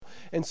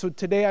And so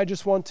today I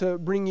just want to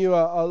bring you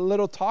a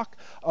little talk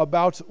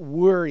about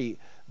worry,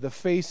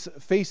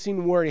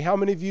 facing worry. How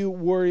many of you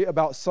worry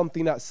about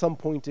something at some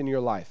point in your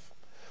life?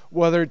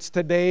 Whether it's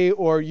today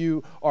or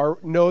you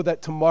know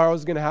that tomorrow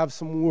is going to have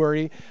some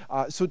worry.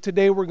 So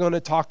today we're going to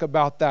talk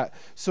about that.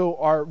 So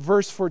our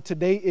verse for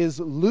today is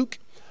Luke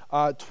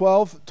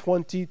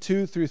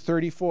 12:22 through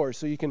 34.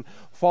 So you can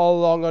follow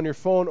along on your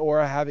phone, or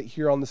I have it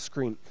here on the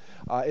screen.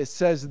 It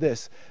says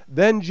this: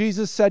 Then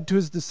Jesus said to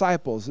his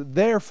disciples,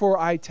 "Therefore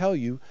I tell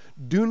you,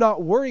 do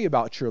not worry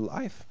about your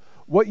life,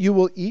 what you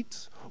will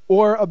eat,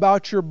 or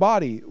about your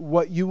body,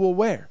 what you will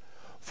wear.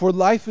 For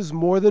life is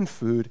more than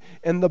food,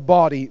 and the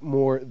body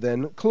more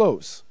than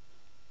clothes.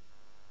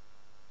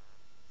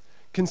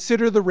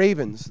 Consider the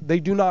ravens. They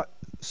do not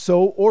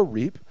sow or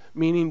reap,"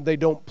 meaning they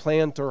don't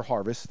plant or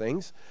harvest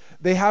things.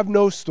 "They have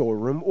no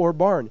storeroom or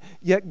barn,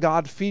 yet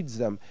God feeds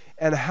them.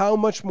 And how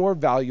much more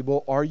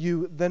valuable are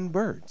you than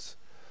birds?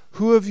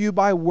 Who of you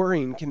by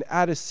worrying can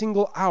add a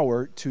single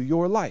hour to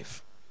your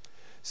life?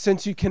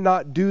 Since you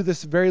cannot do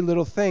this very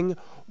little thing,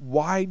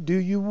 why do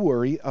you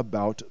worry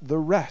about the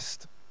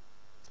rest?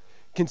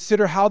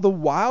 Consider how the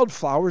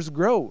wildflowers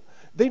grow.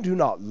 They do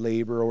not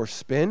labor or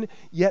spin.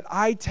 Yet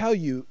I tell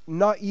you,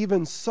 not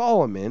even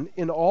Solomon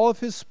in all of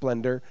his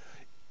splendor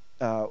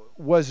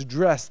was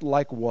dressed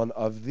like one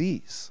of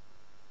these.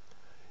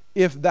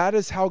 If that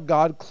is how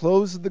God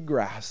clothes the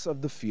grass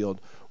of the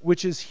field,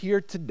 which is here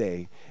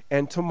today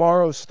and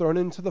tomorrow is thrown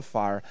into the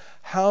fire,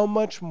 how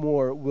much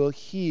more will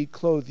he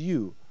clothe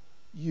you,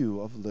 you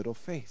of little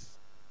faith?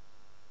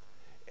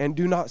 And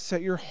do not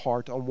set your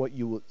heart on what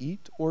you will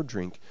eat or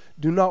drink.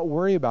 Do not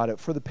worry about it,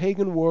 for the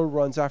pagan world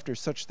runs after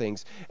such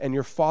things, and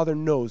your Father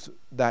knows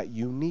that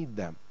you need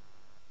them.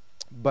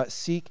 But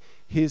seek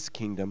his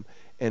kingdom,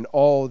 and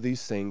all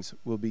these things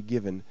will be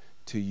given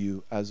to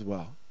you as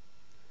well.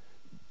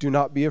 Do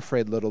not be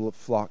afraid, little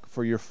flock,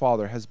 for your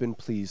Father has been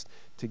pleased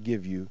to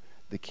give you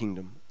the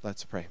kingdom."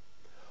 Let's pray.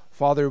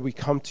 Father, we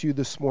come to you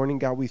this morning.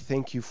 God, we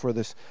thank you for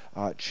this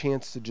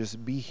chance to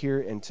just be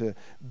here and to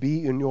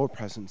be in your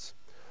presence.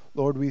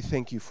 Lord, we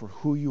thank you for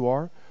who you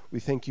are. We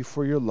thank you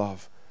for your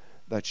love,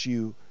 that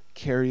you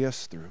carry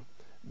us through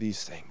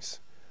these things.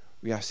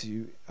 We ask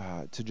you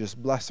to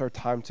just bless our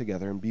time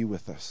together and be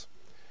with us.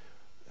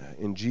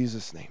 In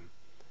Jesus' name,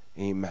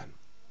 amen.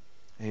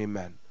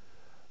 Amen.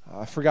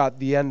 I forgot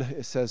the end.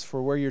 It says,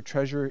 "For where your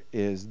treasure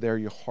is, there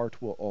your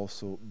heart will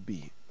also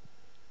be."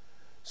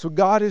 So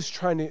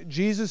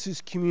Jesus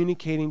is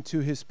communicating to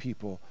his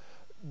people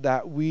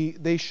that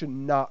they should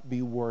not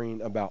be worrying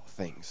about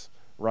things,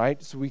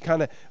 right? So we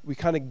kind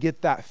of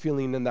get that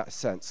feeling in that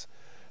sense.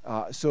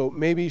 So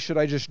maybe should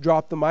I just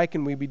drop the mic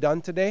and we be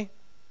done today?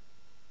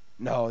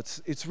 No,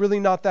 it's really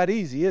not that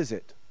easy, is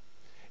it?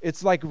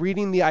 It's like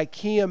reading the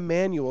IKEA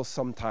manual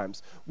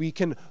sometimes. We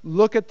can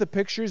look at the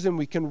pictures and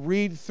we can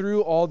read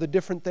through all the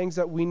different things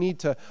that we need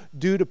to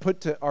do to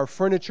put our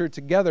furniture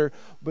together,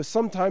 but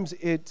sometimes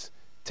it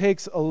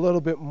takes a little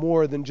bit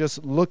more than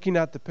just looking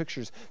at the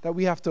pictures, that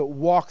we have to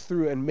walk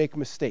through and make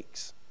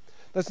mistakes.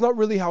 That's not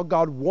really how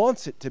God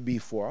wants it to be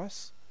for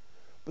us,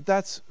 but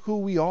that's who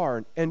we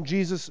are, and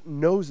Jesus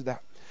knows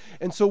that.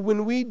 And so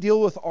when we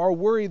deal with our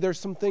worry, there's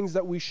some things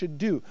that we should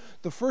do.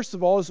 The first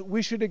of all is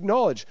we should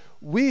acknowledge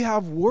we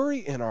have worry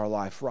in our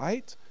life,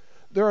 right?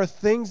 There are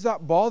things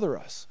that bother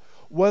us,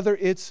 whether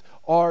it's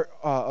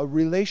a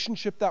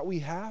relationship that we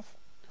have,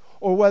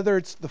 or whether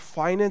it's the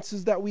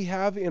finances that we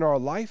have in our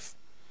life,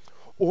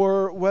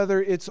 or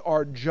whether it's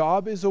our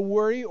job is a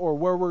worry, or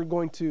where we're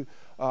going to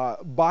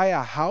buy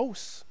a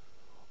house,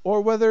 or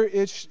whether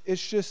it's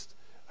just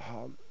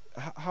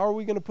how are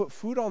we going to put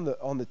food on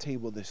the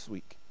table this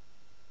week?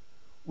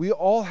 We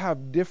all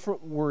have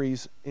different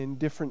worries in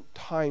different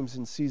times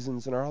and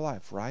seasons in our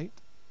life, right?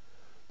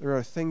 There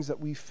are things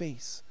that we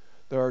face.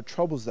 There are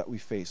troubles that we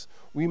face.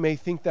 We may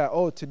think that,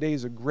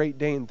 today's a great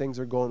day and things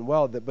are going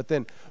well, but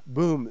then,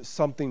 boom,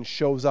 something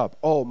shows up.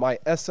 Oh, my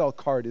SL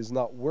card is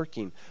not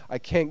working. I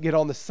can't get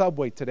on the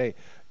subway today.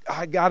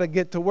 I got to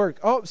get to work.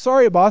 Oh,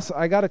 sorry, boss,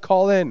 I got to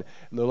call in.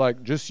 And they're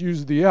like, just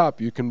use the app.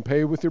 You can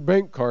pay with your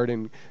bank card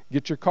and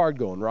get your card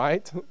going,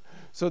 right?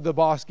 So the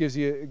boss gives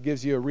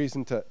you a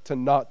reason to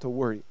not to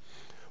worry.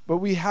 But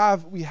we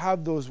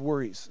have those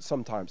worries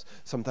sometimes.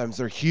 Sometimes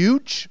they're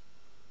huge.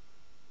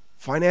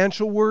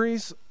 Financial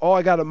worries. Oh,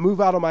 I got to move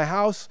out of my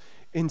house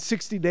in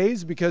 60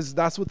 days because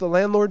that's what the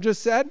landlord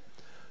just said.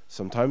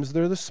 Sometimes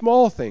they're the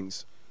small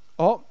things.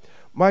 Oh,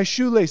 my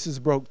shoelaces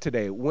broke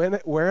today.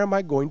 Where am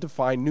I going to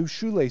find new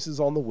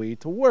shoelaces on the way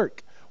to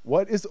work?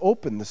 What is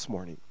open this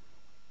morning?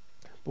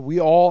 But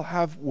we all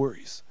have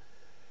worries.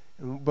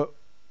 But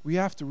we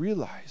have to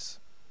realize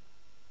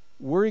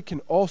worry can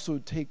also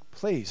take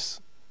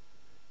place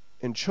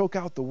and choke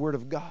out the word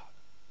of God.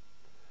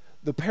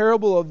 The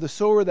parable of the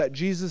sower that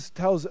Jesus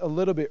tells a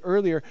little bit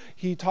earlier,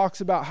 he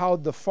talks about how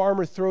the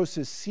farmer throws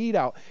his seed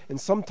out,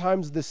 and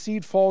sometimes the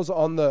seed falls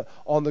on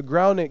the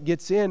ground, and it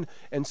gets in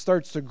and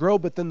starts to grow,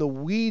 but then the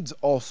weeds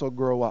also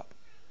grow up.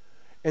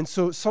 And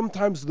so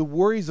sometimes the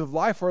worries of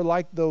life are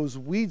like those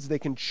weeds. They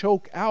can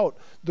choke out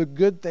the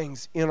good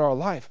things in our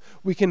life.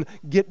 We can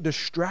get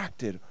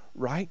distracted,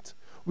 right?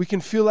 We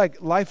can feel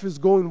like life is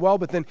going well,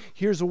 but then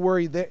here's a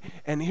worry there,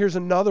 and here's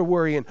another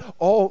worry, and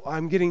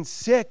I'm getting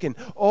sick, and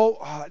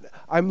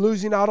I'm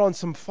losing out on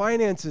some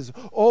finances.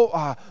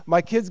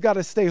 My kid's got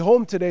to stay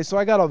home today, so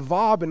I got a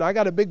VOB, and I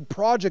got a big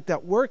project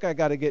at work I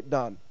got to get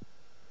done.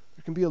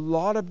 There can be a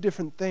lot of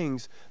different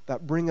things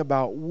that bring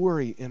about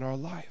worry in our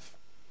life.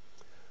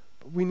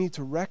 But we need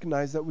to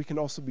recognize that we can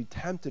also be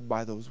tempted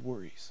by those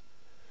worries.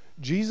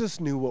 Jesus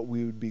knew what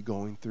we would be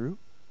going through.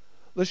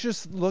 Let's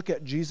just look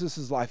at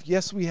Jesus' life.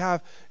 Yes, we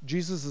have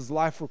Jesus'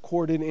 life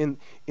recorded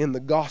in the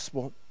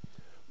gospel,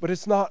 but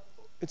it's not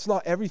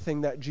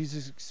everything that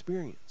Jesus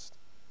experienced.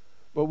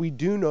 But we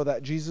do know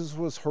that Jesus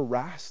was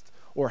harassed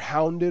or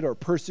hounded or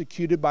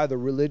persecuted by the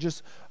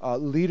religious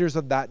leaders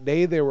of that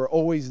day. They were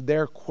always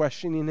there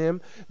questioning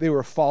him. They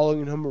were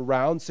following him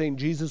around saying,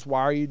 Jesus,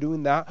 why are you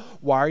doing that?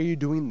 Why are you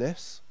doing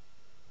this?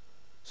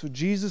 So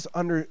Jesus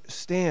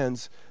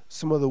understands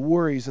some of the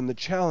worries and the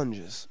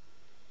challenges.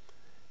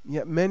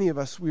 Yet many of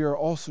us, we are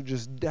also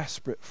just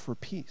desperate for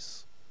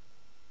peace.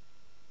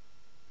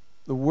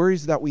 The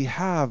worries that we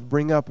have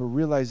bring up a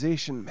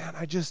realization, man,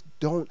 I just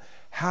don't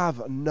have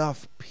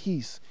enough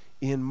peace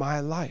in my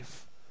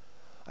life.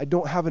 I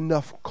don't have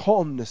enough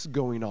calmness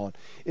going on.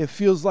 It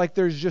feels like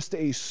there's just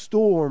a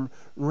storm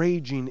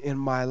raging in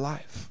my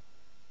life.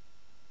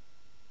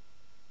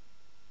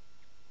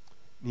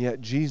 And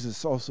yet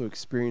Jesus also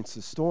experienced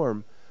the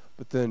storm,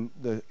 but then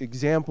the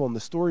example in the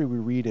story we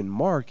read in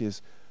Mark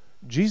is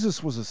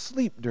Jesus was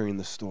asleep during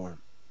the storm.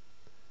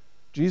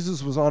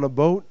 Jesus was on a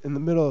boat in the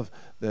middle of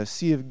the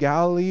Sea of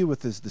Galilee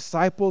with his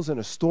disciples, and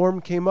a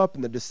storm came up,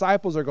 and the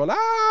disciples are going,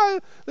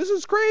 this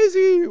is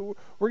crazy.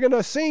 We're going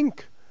to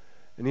sink.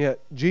 And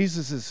yet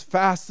Jesus is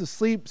fast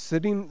asleep,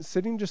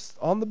 sitting just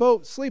on the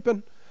boat,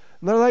 sleeping.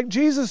 And they're like,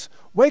 Jesus,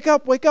 wake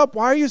up.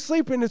 Why are you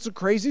sleeping? It's a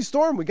crazy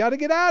storm. We got to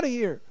get out of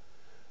here.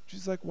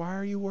 Jesus is like, why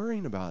are you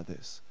worrying about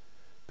this?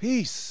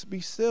 Peace, be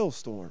still,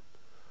 storm.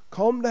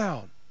 Calm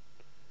down.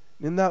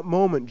 And in that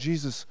moment,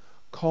 Jesus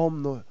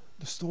calmed the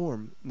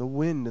storm, and the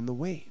wind, and the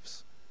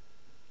waves.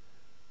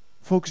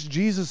 Folks,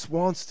 Jesus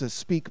wants to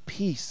speak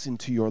peace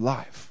into your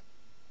life.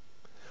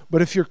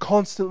 But if you're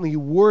constantly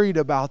worried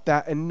about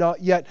that and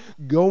not yet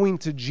going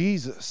to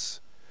Jesus,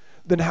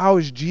 then how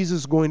is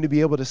Jesus going to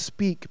be able to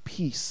speak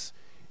peace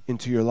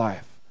into your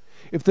life?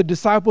 If the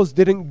disciples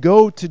didn't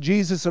go to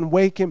Jesus and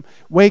wake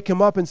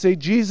him up and say,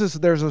 Jesus,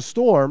 there's a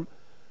storm,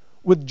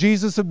 would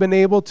Jesus have been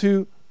able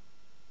to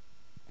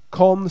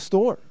calm the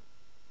storm?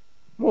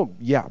 Well,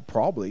 yeah,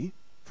 probably,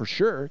 for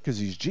sure, because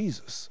he's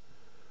Jesus.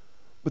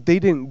 But they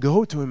didn't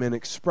go to him and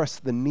express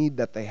the need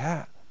that they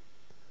had.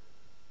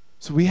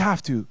 So we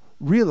have to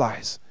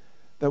realize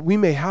that we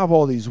may have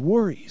all these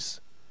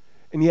worries,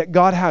 and yet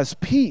God has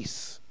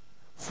peace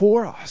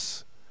for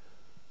us.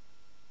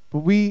 But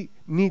we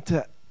need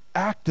to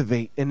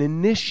activate and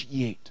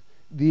initiate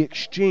the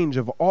exchange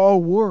of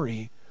all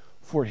worry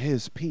for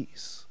his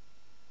peace.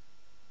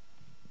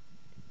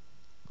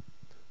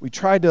 We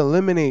try to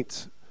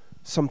eliminate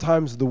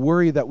sometimes the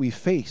worry that we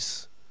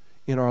face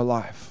in our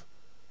life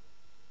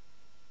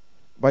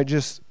by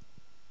just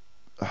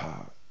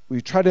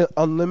we try to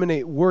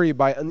eliminate worry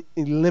by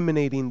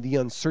eliminating the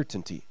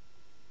uncertainty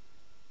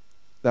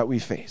that we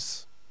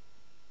face.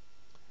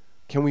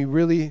 Can we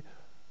really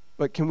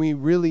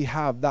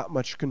have that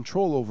much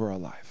control over our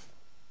life?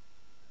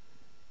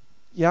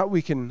 Yeah,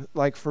 we can.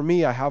 Like for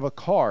me, I have a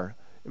car,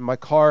 and my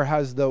car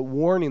has the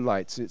warning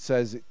lights. It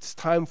says it's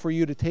time for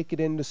you to take it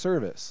into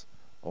service.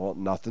 Well,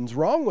 nothing's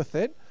wrong with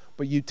it,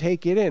 but you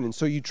take it in. And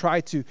so you try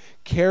to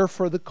care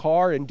for the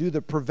car and do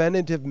the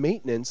preventative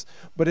maintenance.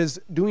 But is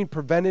doing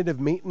preventative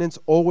maintenance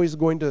always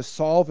going to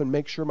solve and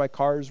make sure my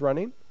car is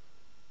running?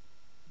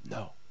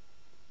 No,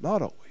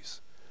 not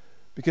always.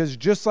 Because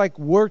just like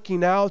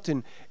working out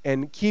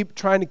and keep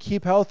trying to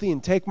keep healthy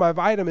and take my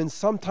vitamins,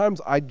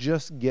 sometimes I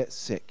just get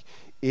sick.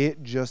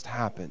 It just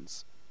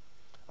happens.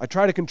 I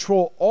try to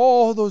control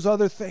all those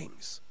other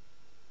things,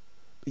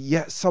 but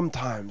yet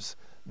sometimes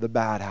the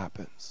bad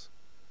happens.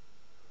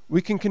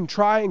 We can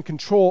try and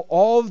control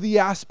all of the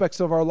aspects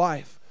of our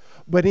life,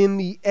 but in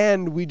the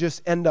end, we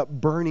just end up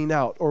burning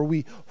out, or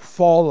we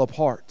fall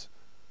apart,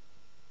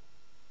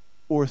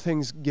 or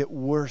things get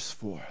worse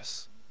for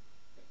us.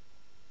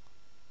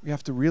 We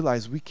have to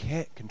realize we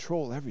can't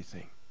control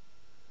everything,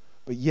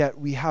 but yet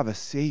we have a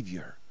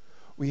Savior.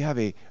 We have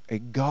a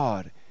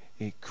God,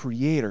 a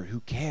Creator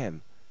who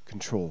can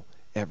control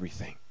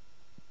everything.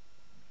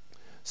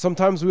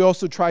 Sometimes we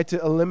also try to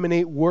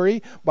eliminate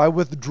worry by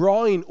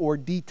withdrawing or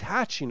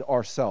detaching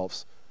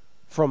ourselves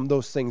from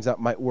those things that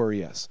might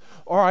worry us.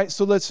 All right,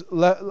 so let's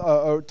let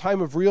a time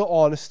of real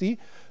honesty.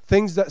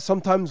 Things that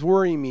sometimes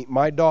worry me.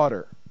 My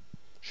daughter,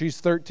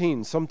 she's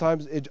 13.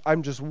 Sometimes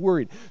I'm just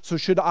worried. So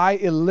should I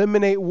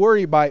eliminate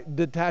worry by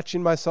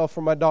detaching myself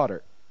from my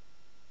daughter?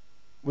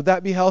 Would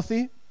that be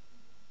healthy?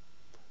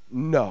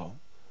 No.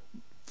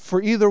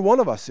 For either one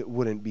of us, it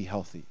wouldn't be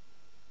healthy.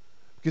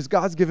 because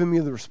God's given me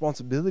the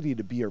responsibility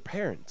to be her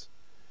parent.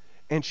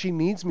 And she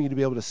needs me to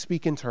be able to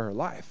speak into her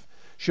life.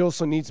 She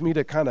also needs me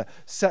to kind of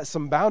set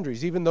some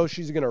boundaries, even though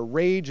she's going to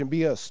rage and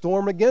be a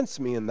storm against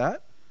me in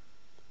that.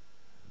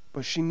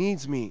 But she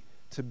needs me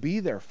to be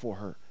there for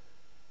her.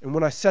 And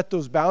when I set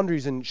those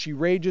boundaries and she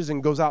rages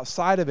and goes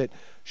outside of it,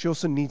 she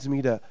also needs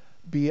me to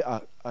be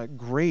a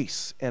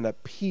grace and a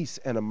peace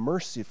and a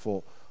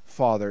merciful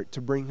father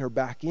to bring her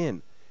back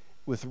in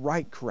with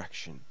right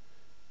correction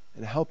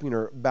and helping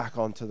her back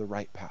onto the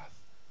right path.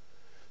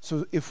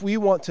 So if we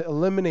want to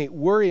eliminate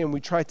worry and we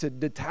try to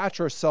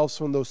detach ourselves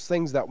from those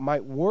things that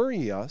might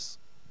worry us,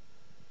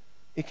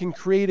 it can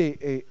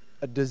create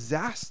a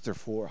disaster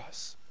for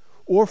us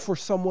or for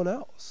someone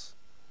else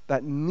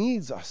that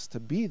needs us to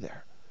be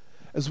there.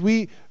 As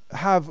we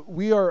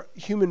are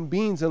human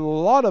beings, and a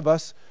lot of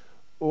us,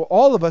 or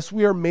all of us,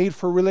 we are made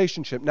for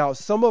relationship. Now,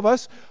 some of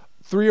us,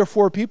 3 or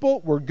 4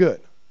 people, we're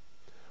good.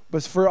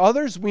 But for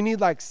others, we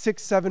need like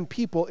 6, 7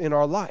 people in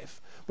our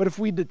life. But if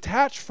we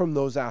detach from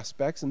those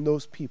aspects and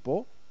those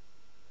people,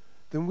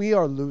 then we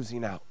are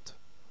losing out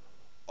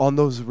on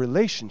those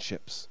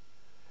relationships.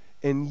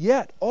 And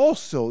yet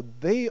also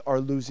they are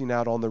losing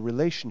out on the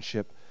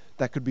relationship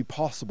that could be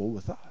possible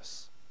with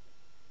us.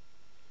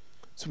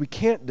 So we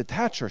can't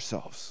detach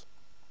ourselves.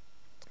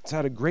 It's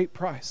at a great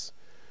price.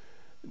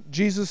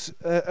 Jesus,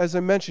 as I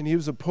mentioned, he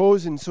was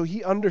opposed, and so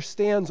he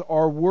understands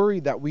our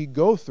worry that we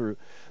go through.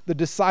 The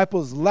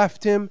disciples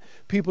left him.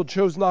 People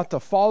chose not to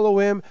follow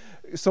him.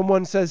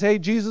 Someone says, hey,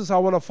 Jesus, I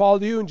want to follow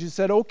you. And Jesus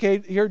said,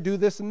 okay, here, do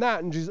this and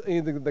that. And Jesus,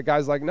 the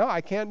guy's like, no,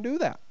 I can't do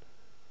that.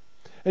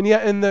 And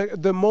yet in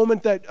the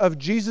moment of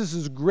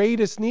Jesus'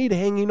 greatest need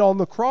hanging on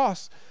the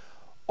cross,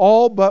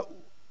 all but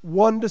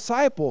one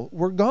disciple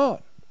were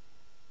gone.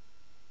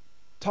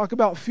 Talk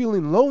about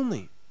feeling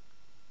lonely.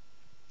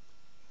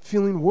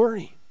 Feeling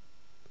worry.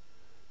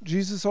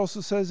 Jesus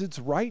also says it's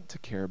right to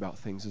care about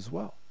things as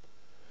well.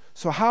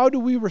 So how do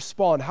we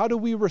respond? How do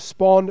we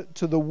respond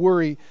to the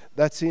worry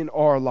that's in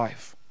our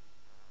life?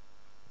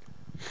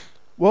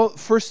 Well,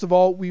 first of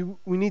all, we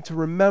need to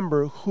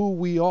remember who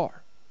we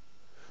are.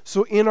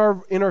 So in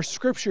our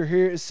scripture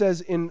here, it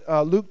says in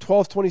Luke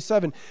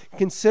 12:27,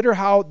 consider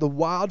how the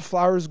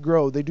wildflowers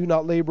grow. They do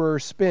not labor or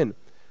spin.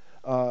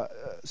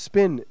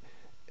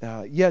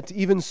 Yet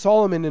even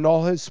Solomon in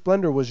all his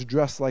splendor was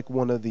dressed like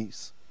one of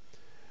these.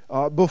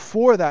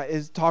 Before that,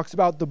 it talks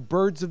about the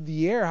birds of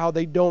the air, how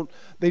they don't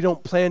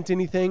plant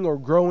anything or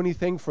grow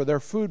anything for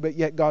their food, but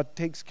yet God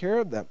takes care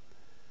of them.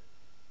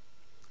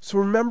 So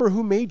remember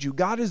who made you.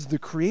 God is the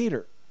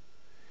creator.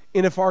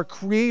 And if our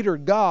creator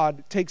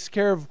God takes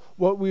care of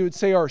what we would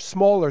say are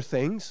smaller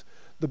things,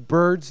 the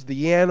birds,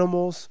 the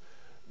animals,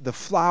 the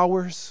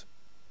flowers,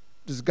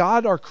 does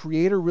God, our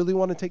creator, really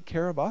want to take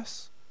care of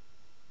us?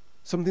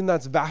 Something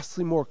that's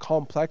vastly more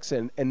complex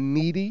and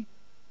needy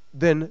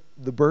than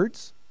the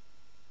birds?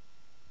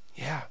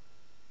 Yeah,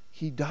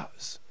 he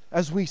does.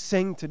 As we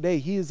sang today,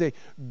 he is a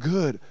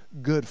good,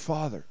 good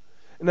father.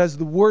 And as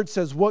the word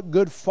says, what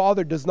good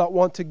father does not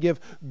want to give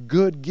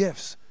good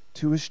gifts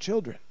to his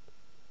children?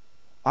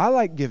 I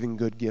like giving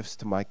good gifts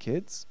to my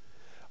kids.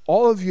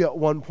 All of you at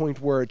one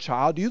point were a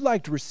child. You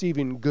liked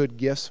receiving good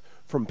gifts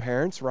from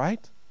parents,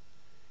 right?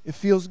 It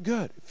feels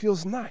good. It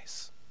feels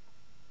nice.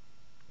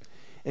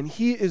 And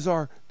he is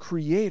our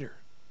creator.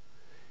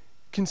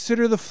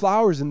 Consider the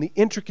flowers and the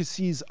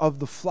intricacies of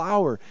the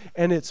flower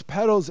and its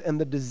petals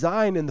and the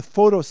design and the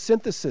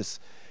photosynthesis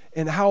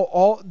and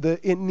how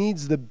it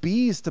needs the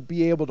bees to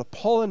be able to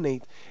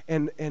pollinate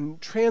and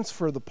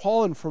transfer the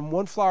pollen from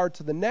one flower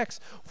to the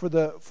next for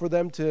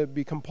them to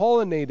become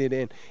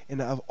pollinated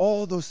and have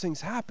all those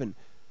things happen.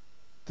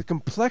 The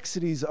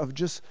complexities of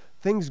just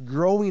things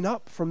growing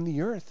up from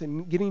the earth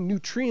and getting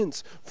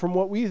nutrients from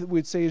what we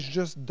would say is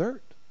just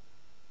dirt.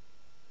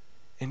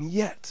 And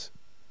yet,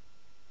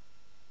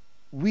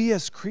 we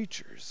as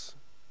creatures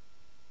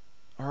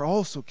are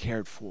also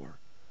cared for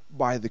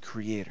by the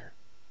Creator.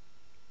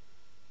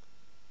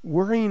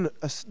 Worrying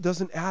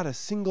doesn't add a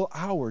single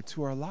hour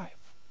to our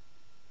life.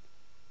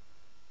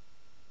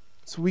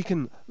 So we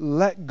can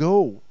let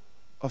go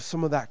of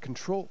some of that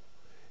control.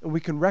 And we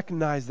can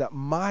recognize that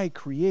my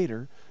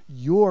Creator,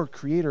 your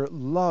Creator,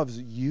 loves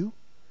you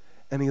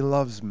and he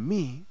loves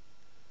me.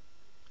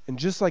 And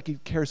just like he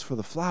cares for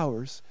the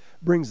flowers,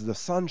 brings the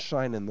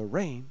sunshine and the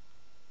rain,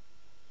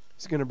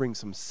 he's going to bring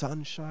some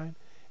sunshine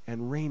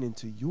and rain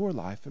into your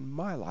life and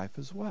my life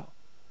as well.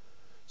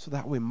 So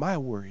that way my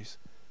worries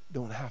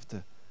don't have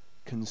to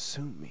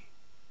consume me.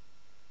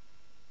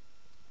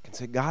 I can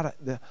say, God,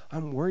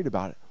 I'm worried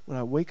about it. When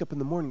I wake up in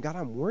the morning, God,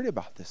 I'm worried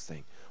about this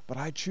thing, but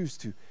I choose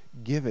to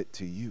give it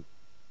to you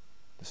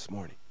this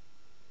morning.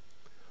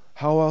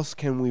 How else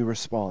can we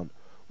respond?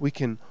 We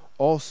can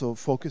also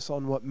focus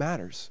on what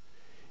matters.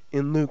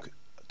 In Luke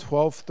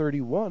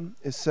 12:31,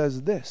 it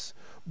says this,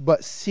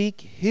 but seek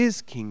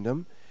his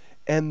kingdom,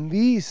 and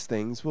these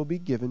things will be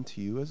given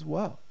to you as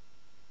well.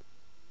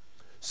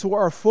 So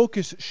our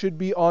focus should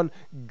be on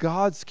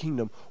God's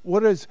kingdom.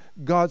 What is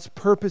God's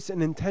purpose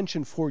and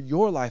intention for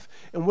your life?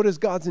 And what is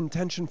God's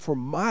intention for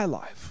my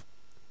life?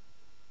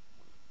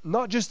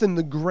 not just in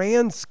the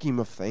grand scheme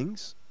of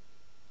things,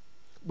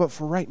 but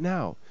for right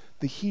now,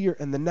 the here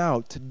and the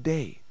now,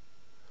 today.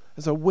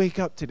 As I wake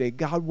up today,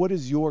 God, what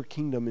is your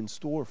kingdom in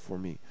store for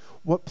me?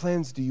 What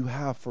plans do you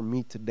have for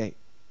me today?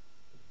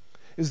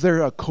 Is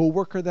there a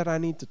coworker that I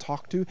need to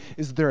talk to?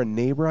 Is there a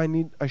neighbor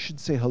I should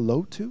say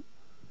hello to?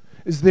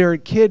 Is there a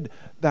kid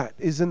that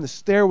is in the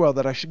stairwell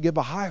that I should give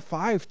a high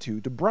five to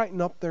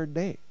brighten up their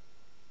day?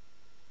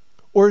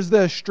 Or is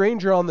there a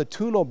stranger on the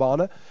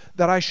tunnelbana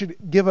that I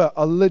should give a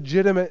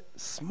legitimate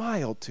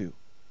smile to?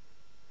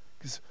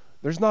 Because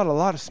there's not a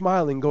lot of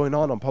smiling going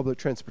on public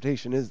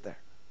transportation, is there?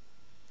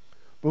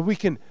 But we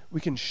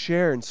can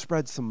share and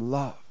spread some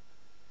love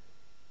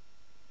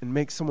and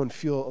make someone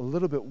feel a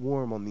little bit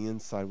warm on the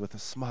inside with a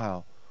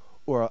smile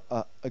or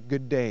a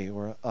good day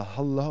or a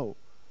hello.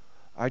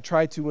 I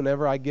try to,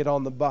 whenever I get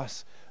on the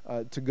bus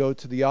to go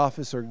to the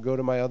office or go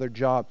to my other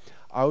job,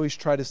 I always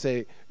try to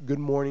say good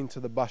morning to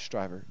the bus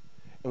driver.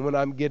 And when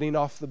I'm getting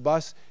off the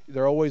bus,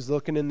 they're always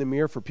looking in the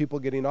mirror for people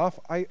getting off.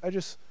 I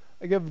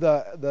give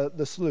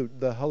the salute,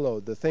 the hello,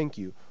 the thank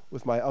you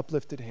with my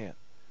uplifted hand,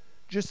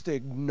 just to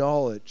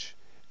acknowledge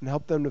and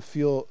help them to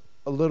feel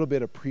a little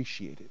bit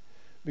appreciated.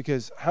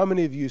 Because how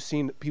many of you have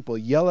seen people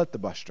yell at the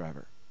bus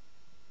driver?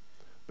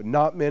 But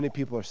not many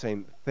people are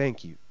saying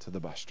thank you to the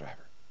bus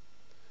driver.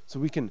 So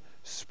we can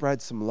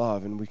spread some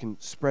love and we can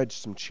spread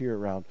some cheer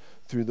around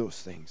through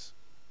those things.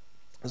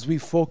 As we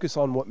focus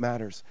on what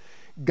matters,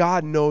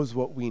 God knows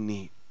what we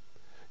need.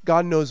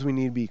 God knows we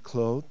need to be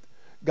clothed.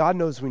 God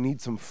knows we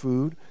need some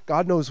food.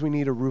 God knows we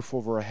need a roof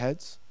over our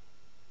heads.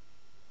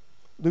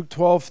 Luke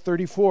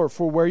 12:34,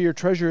 for where your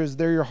treasure is,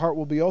 there your heart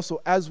will be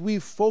also. As we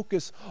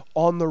focus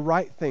on the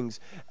right things,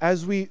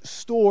 as we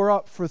store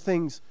up for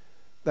things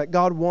that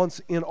God wants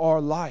in our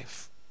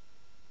life,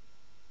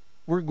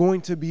 we're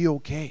going to be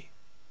okay.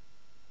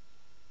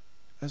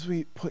 As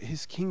we put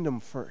his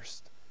kingdom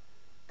first,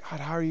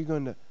 God,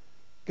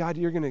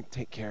 you're going to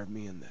take care of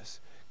me in this.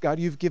 God,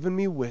 you've given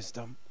me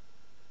wisdom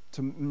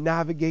to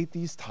navigate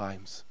these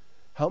times.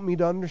 Help me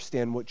to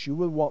understand what you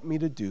would want me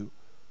to do.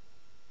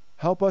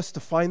 Help us to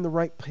find the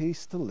right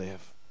place to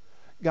live.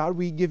 God,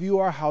 we give you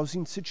our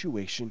housing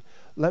situation.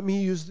 Let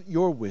me use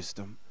your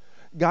wisdom.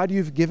 God,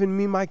 you've given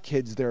me my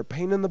kids. They're a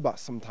pain in the butt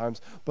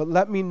sometimes, but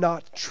let me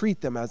not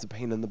treat them as a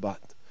pain in the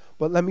butt.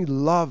 But let me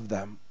love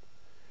them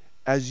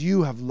as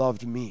you have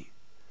loved me.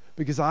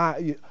 Because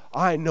I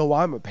know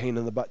I'm a pain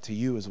in the butt to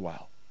you as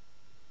well.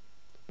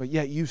 But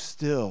yet you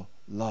still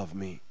love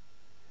me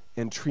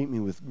and treat me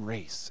with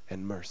grace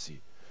and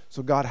mercy.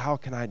 So God, how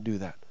can I do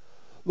that?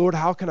 Lord,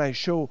 how can I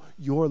show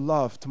your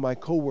love to my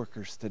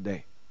coworkers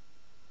today?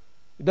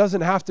 It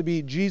doesn't have to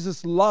be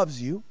Jesus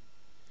loves you,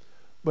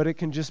 but it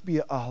can just be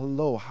a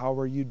hello, how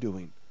are you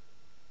doing?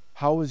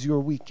 How was your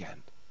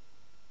weekend?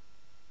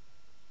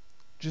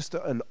 Just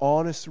an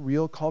honest,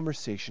 real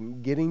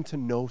conversation, getting to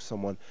know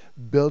someone,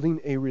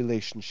 building a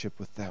relationship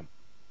with them.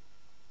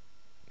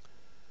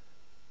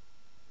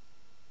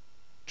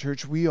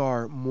 Church, we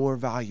are more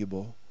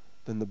valuable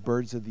than the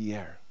birds of the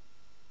air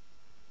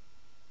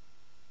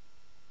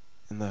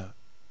and the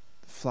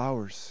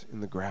flowers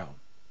in the ground.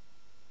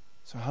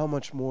 So how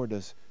much more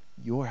does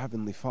your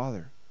Heavenly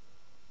Father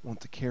want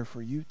to care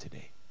for you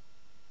today?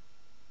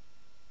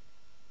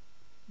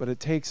 But it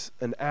takes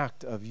an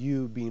act of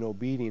you being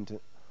obedient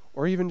to,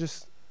 or even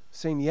just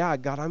saying, yeah,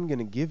 God, I'm going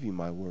to give you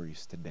my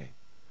worries today.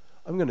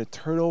 I'm going to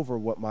turn over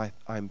what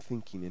I'm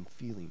thinking and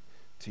feeling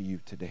to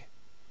you today.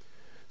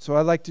 So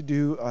I like to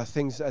do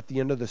things at the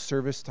end of the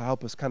service to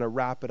help us kind of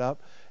wrap it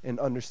up and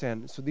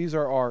understand. So these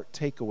are our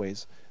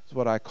takeaways, is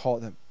what I call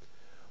them.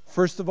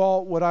 First of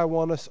all, what I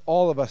want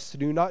all of us to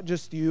do, not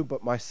just you,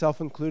 but myself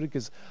included,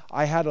 because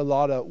I had a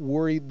lot of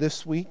worry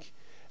this week,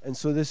 and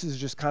so this is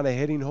just kind of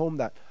hitting home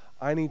that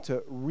I need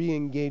to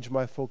re-engage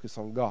my focus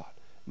on God,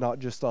 not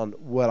just on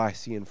what I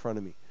see in front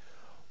of me.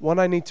 One,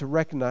 I need to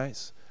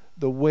recognize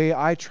the way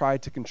I try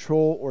to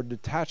control or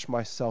detach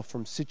myself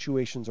from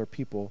situations or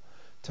people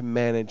to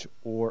manage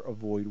or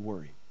avoid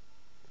worry.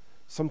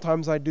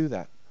 Sometimes I do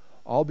that.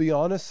 I'll be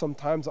honest,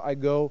 sometimes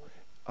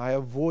I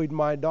avoid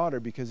my daughter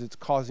because it's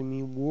causing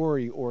me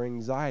worry or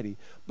anxiety,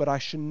 but I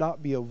should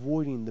not be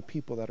avoiding the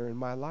people that are in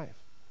my life.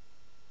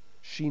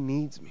 She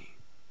needs me,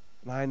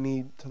 and I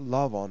need to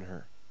love on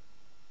her.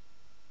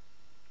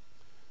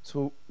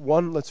 So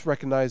one, let's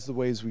recognize the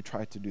ways we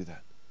try to do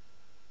that.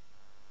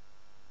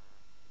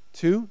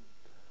 Two,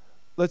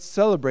 let's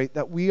celebrate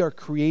that we are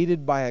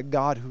created by a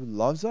God who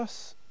loves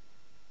us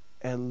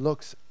and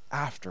looks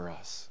after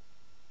us.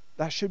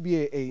 That should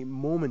be a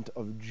moment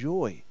of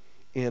joy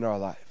in our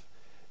life.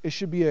 It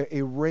should be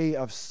a ray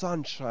of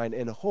sunshine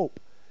and hope.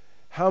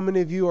 How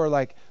many of you are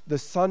like, the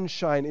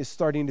sunshine is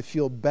starting to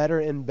feel better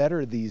and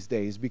better these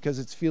days because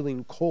it's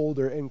feeling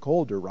colder and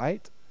colder,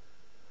 right?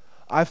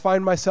 I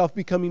find myself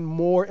becoming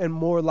more and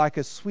more like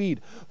a Swede,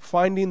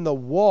 finding the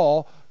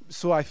wall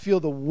so I feel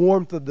the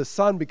warmth of the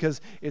sun because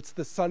it's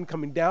the sun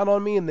coming down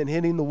on me and then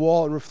hitting the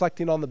wall and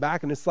reflecting on the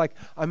back, and it's like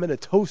I'm in a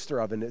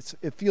toaster oven.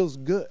 It feels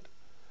good.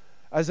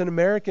 As an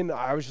American,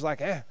 I was just like,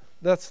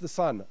 That's the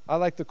sun. I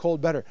like the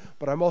cold better,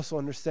 but I'm also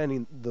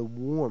understanding the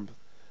warmth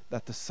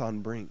that the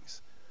sun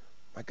brings.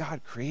 My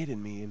God created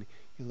me, and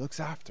he looks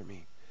after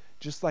me.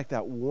 Just like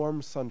that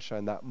warm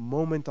sunshine, that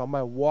moment on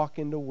my walk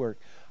into work,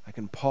 I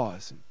can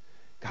pause, and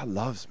God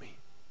loves me.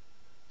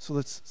 So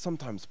let's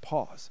sometimes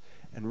pause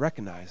and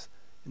recognize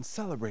and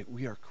celebrate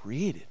we are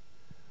created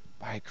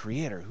by a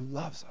creator who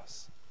loves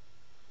us.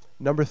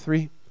 Number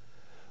 3,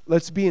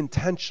 let's be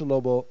intentional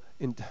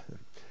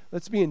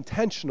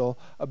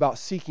about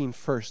seeking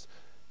first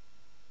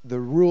the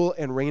rule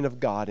and reign of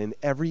God in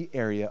every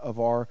area of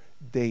our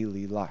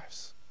daily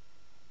lives.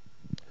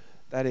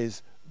 That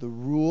is the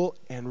rule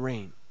and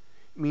reign,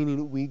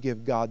 meaning we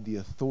give God the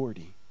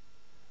authority.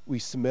 We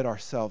submit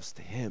ourselves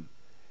to him.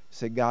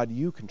 Say, God,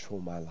 you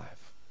control my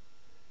life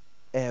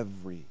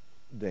every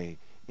day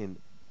in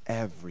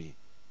every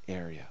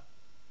area.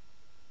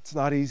 It's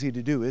not easy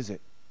to do, is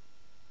it?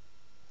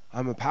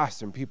 I'm a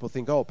pastor, and people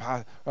think, or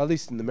at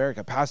least in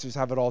America, pastors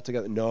have it all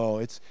together. No,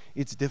 it's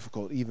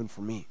difficult even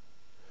for me.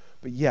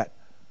 But yet,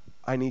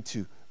 I need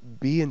to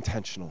be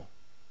intentional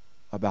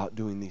about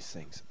doing these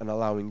things and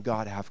allowing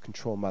God to have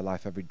control of my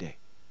life every day.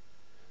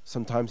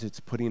 Sometimes it's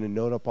putting a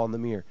note up on the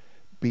mirror.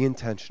 Be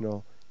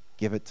intentional.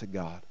 Give it to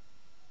God.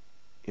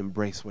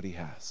 Embrace what he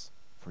has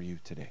for you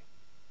today.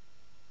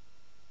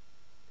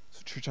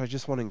 So, church, I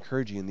just want to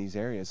encourage you in these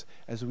areas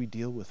as we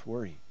deal with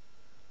worry.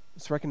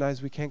 Let's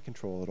recognize we can't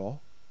control it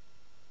all.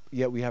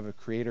 Yet we have a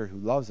creator who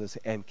loves us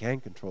and can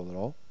control it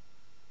all.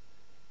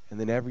 And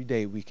then every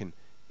day we can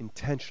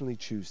intentionally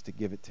choose to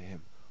give it to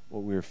him,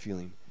 what we're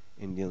feeling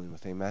and dealing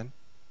with. Amen?